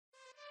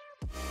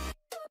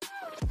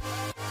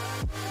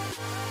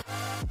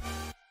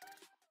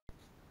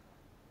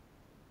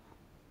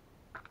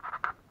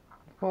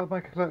Thought I'd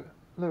make a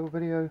little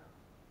video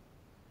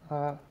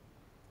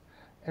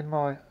in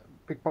my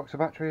big box of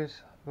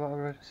batteries that I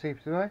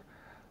received today.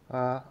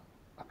 I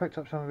picked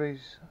up some of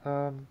these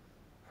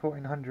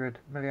 1400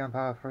 milliamp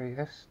hour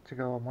 3S to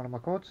go on one of my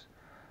quads.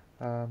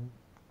 One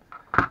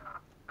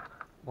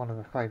of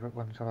the favourite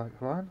ones I like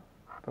flying.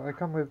 But they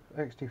come with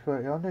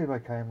XT30. I knew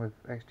they came with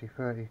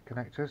XT30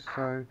 connectors,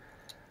 so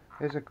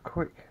here's a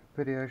quick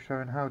video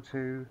showing how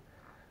to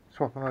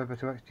swap them over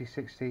to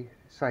XT60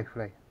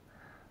 safely.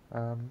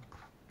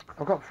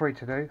 I've got 3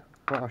 to do,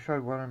 but I'll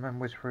show one and then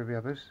whiz through the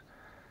others.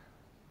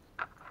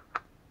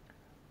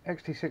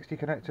 XT60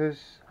 connectors,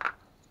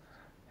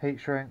 heat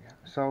shrink,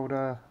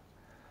 solder.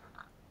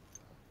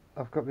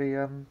 I've got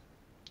the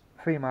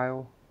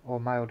female or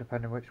male,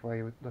 depending which way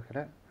you would look at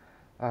it,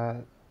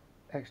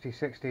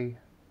 XT60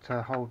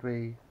 to hold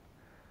the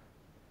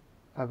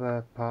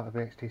other part of the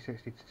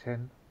XT60 to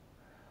tin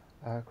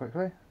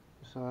quickly.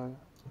 So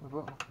I've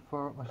got to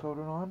fire up my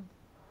soldering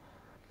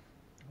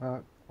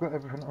iron. Got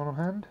everything on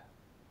hand.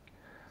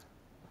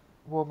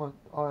 While my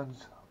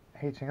iron's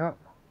heating up,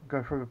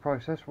 go through the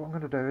process. What I'm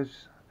going to do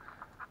is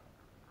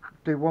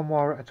do one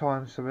wire at a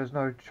time, so there's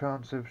no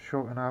chance of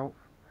shorting out.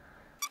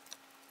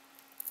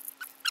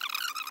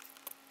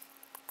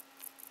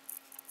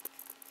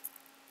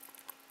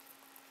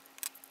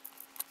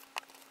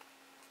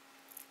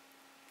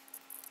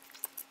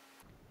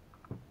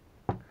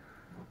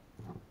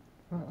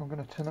 Right, I'm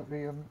going to turn up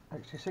the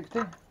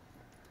XT60.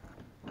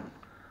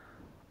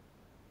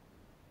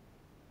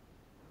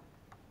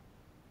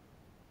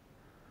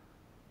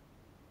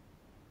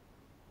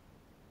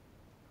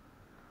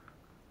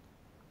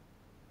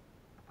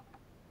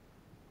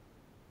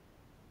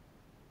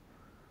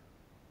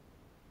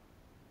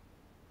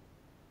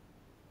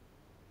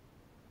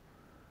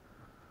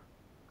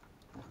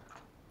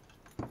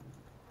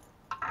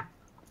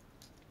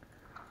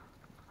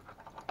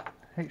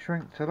 Heat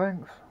shrink to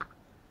length.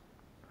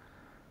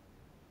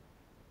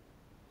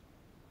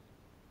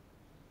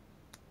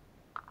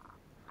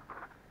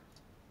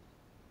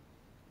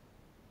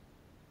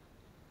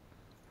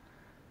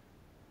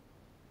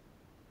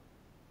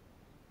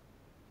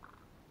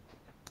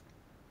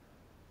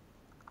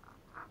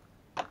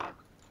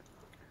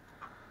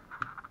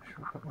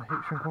 Should I put my heat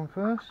shrink on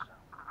first?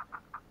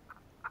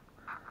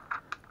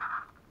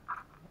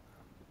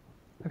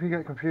 If you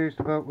get confused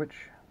about which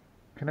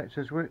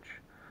connector's which,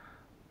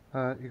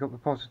 you've got the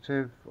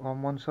positive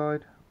on one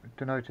side,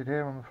 denoted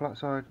here on the flat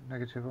side,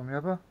 negative on the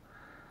other.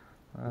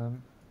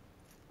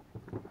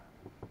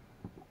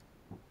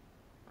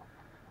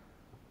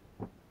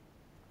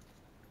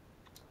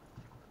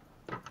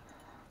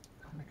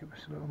 Make up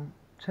this little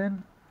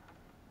tin.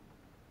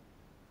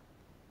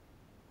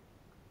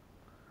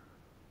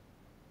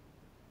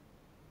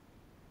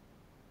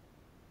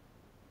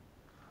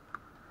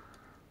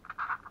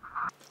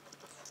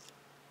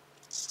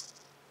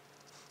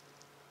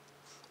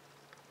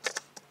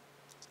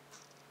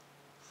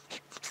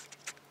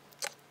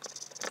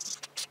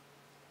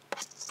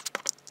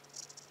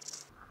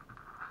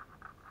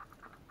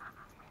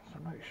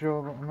 Make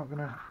sure that I'm not going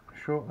to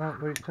short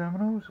out these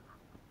terminals.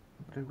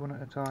 Do one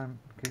at a time,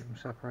 keep them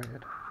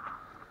separated.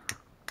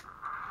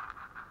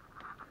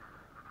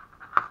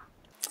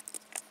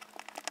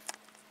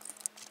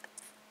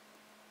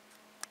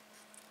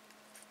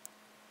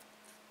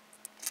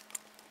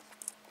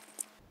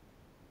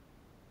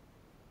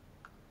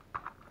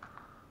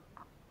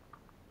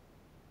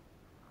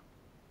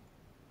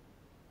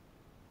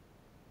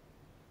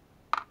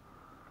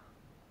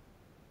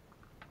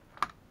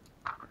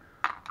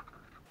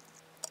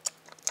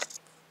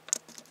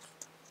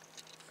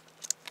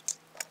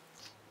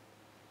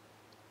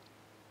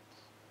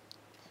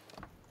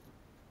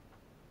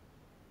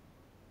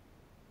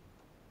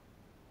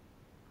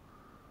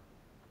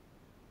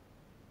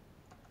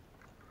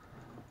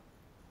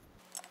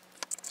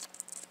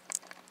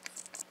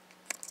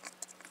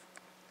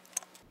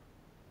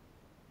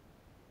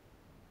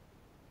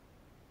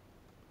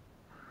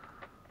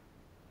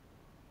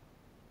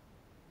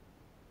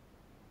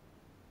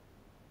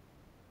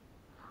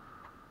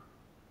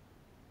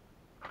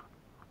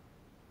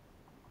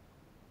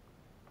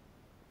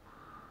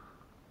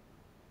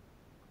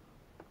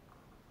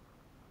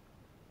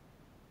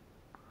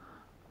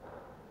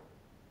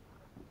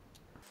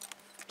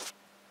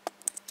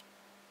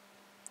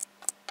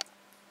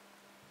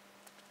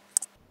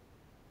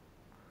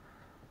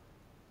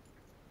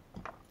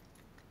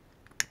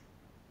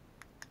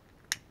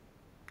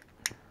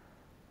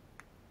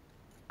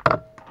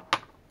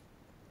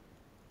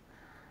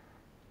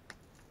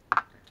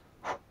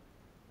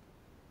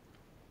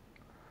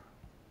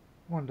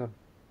 One done.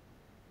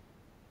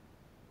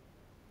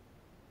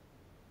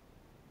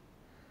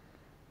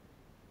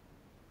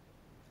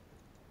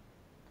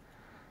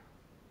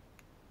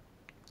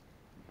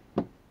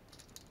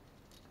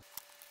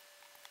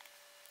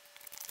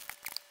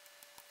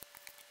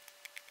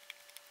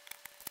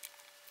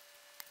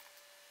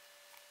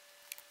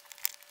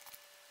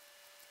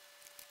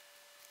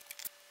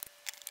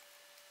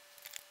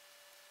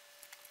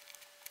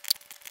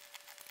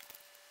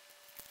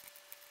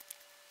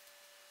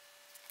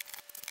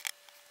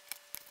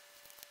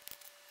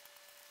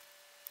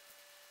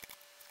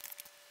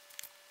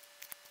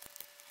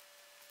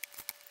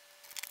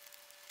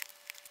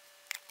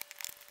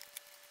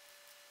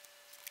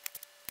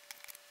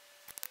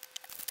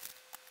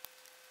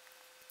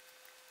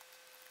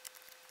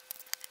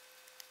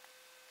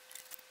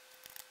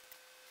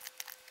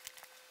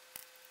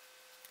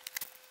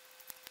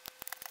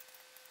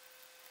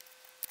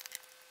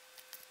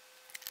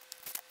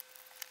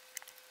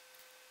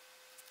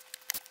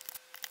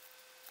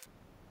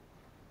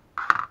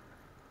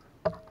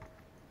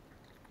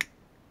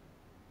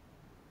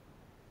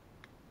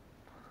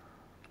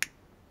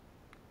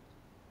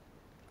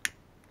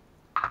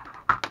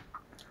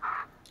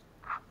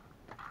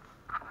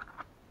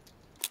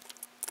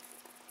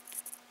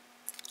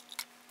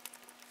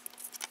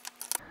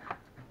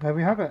 There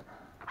we have it.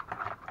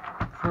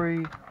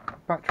 3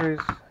 batteries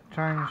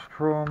changed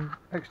from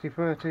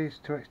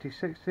XT30s to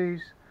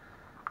XT60s.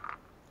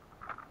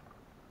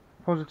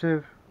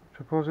 Positive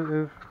to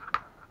positive,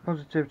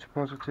 positive to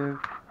positive,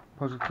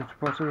 positive to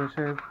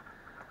positive.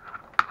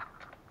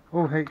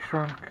 All heat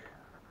shrunk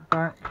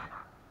back.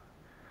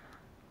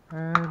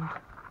 And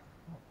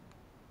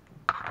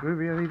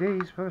groovy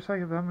LEDs for the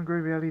sake of them, and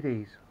groovy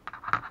LEDs.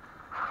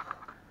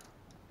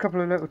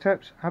 Couple of little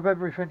tips: have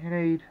everything you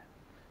need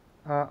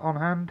on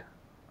hand.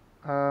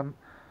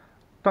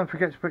 Don't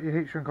forget to put your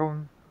heat shrink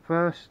on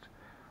first.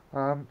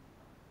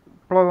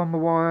 Blow on the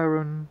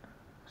wire and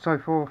so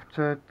forth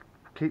to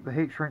keep the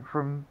heat shrink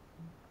from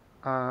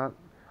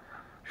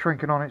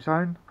shrinking on its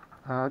own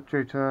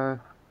due to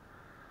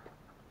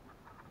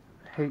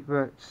heat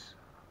that's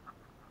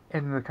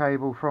in the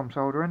cable from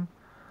soldering.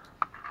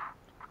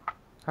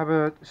 Have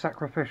a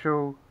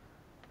sacrificial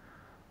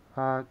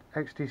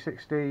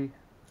XT60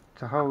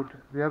 to hold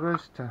the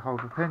others, to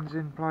hold the pins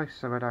in place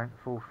so they don't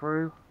fall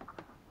through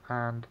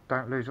and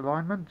don't lose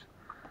alignment.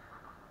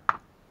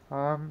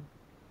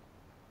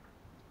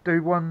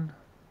 Do one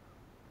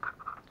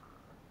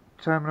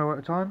terminal at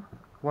a time,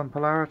 one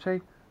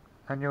polarity,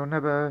 and you'll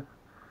never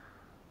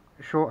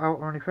short out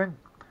or anything.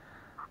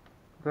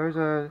 There is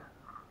a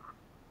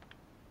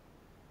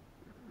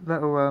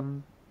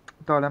little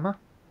dilemma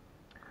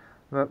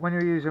that when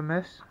you're using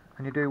this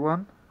and you do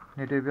one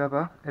and you do the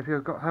other, if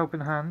you've got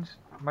helping hands,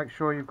 make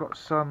sure you've got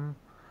some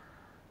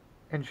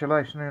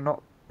insulation and you're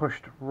not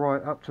pushed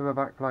right up to the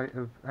back plate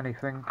of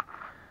anything.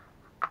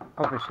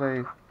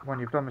 Obviously when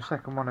you've done the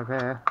second one of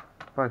here,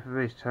 both of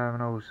these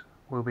terminals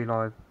will be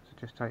live, so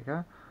just take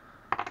care.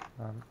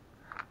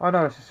 I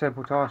know it's a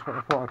simple task, but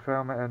I thought I'd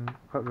film it and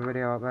put the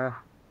video up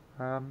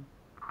there.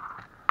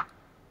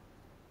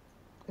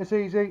 It's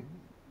easy,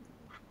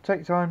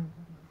 take your time,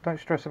 don't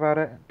stress about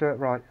it, do it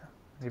right,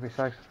 you'll be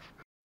safe.